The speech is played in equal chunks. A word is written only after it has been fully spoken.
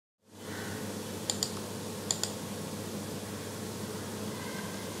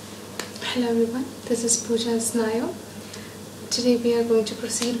Hello everyone, this is Pooja Snayo. Today we are going to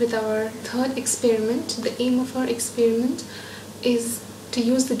proceed with our third experiment. The aim of our experiment is to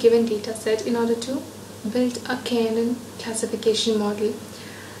use the given data set in order to build a KNN classification model.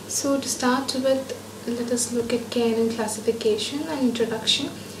 So to start with, let us look at KNN classification and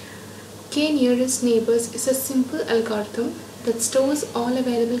introduction. K-nearest neighbors is a simple algorithm that stores all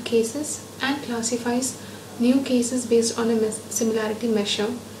available cases and classifies new cases based on a similarity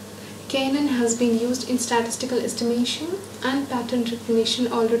measure. KNN has been used in statistical estimation and pattern recognition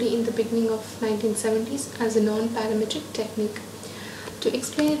already in the beginning of 1970s as a non-parametric technique. To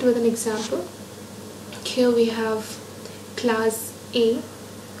explain it with an example, here we have class A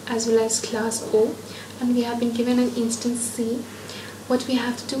as well as class O, and we have been given an instance C. What we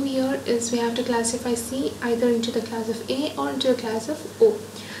have to do here is we have to classify C either into the class of A or into the class of O.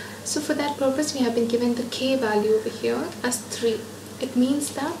 So for that purpose we have been given the K value over here as 3. It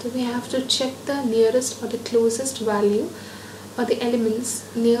means that we have to check the nearest or the closest value or the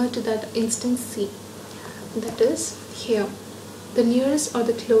elements near to that instance C. That is here. The nearest or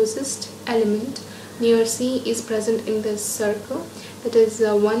the closest element near C is present in this circle, that is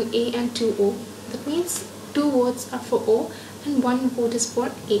 1A and 2O. That means 2 votes are for O and 1 vote is for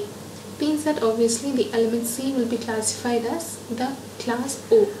A. Means that obviously the element C will be classified as the class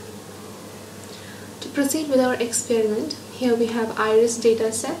O. To proceed with our experiment, here we have iris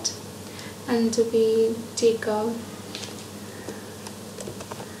data set, and we take a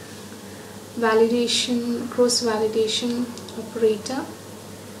validation, cross validation operator,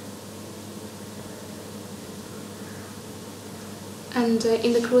 and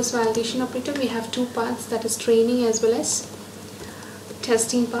in the cross validation operator we have two parts, that is training as well as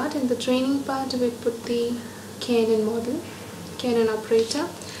testing part. In the training part we put the KNN model, KNN operator,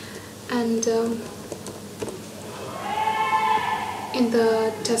 and in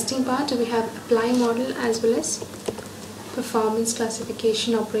the testing part we have apply model as well as performance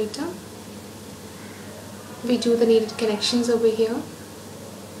classification operator. We do the needed connections over here.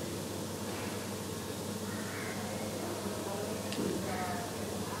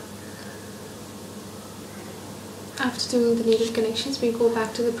 After doing the needed connections, we go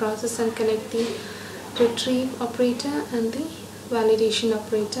back to the process and connect the retrieve operator and the validation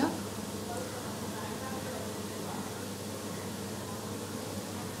operator.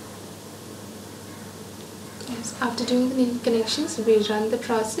 Yes, after doing the needed connections, we run the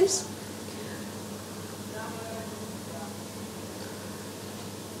process.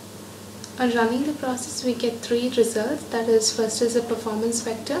 On running the process, we get 3 results. That is, first is a performance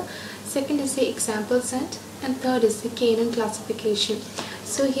vector, second is the example set, and third is the KNN classification.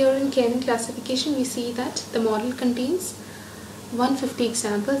 So here in KNN classification we see that the model contains 150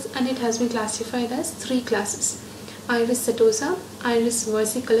 examples and it has been classified as 3 classes: iris setosa, iris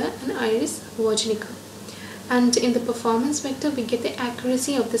versicolor, and iris virginica. And in the performance vector we get the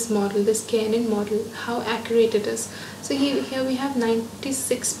accuracy of this model, this KNN model, how accurate it is. So here we have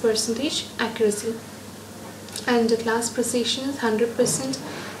 96% accuracy, and the class precision is 100%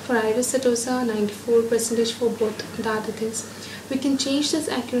 for iris setosa, 94% for both the other things. We can change this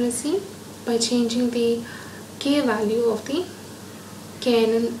accuracy by changing the K value of the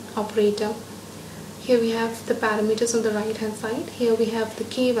KNN operator. Here we have the parameters on the right hand side. Here we have the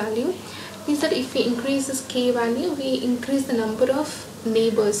K value. Means that if we increase this K value, we increase the number of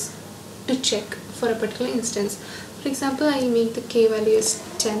neighbors to check for a particular instance. For example, I make the K value as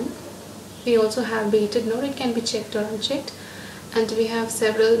 10. We also have weighted node, it can be checked or unchecked. And we have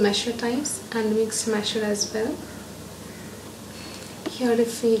several measure types and mixed measure as well. Here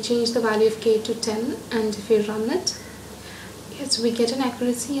if we change the value of K to 10 and if we run it, yes, we get an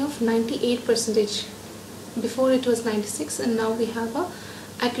accuracy of 98%. Before it was 96 and now we have a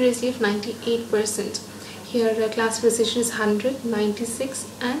accuracy of 98%. Here class precision is 100, 96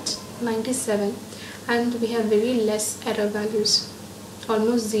 and 97, and we have very less error values,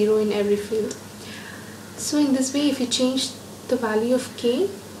 almost 0 in every field. So in this way, if you change the value of K,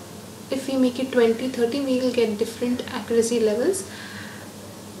 if we make it 20, 30, we will get different accuracy levels.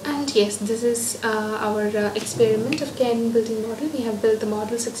 And yes, this is our experiment of KNN building model. We have built the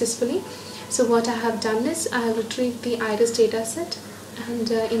model successfully. So what I have done is I have retrieved the iris data set,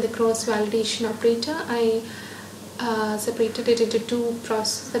 and in the cross validation operator I separated it into 2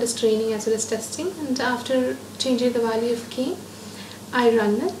 processes, that is training as well as testing, and after changing the value of K I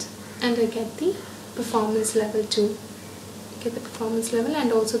run it and I get the performance level 2. Get the performance level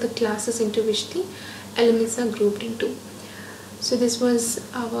and also the classes into which the elements are grouped into. So this was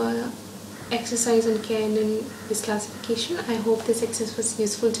our exercise on KNN classification. I hope this exercise was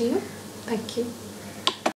useful to you. Thank you.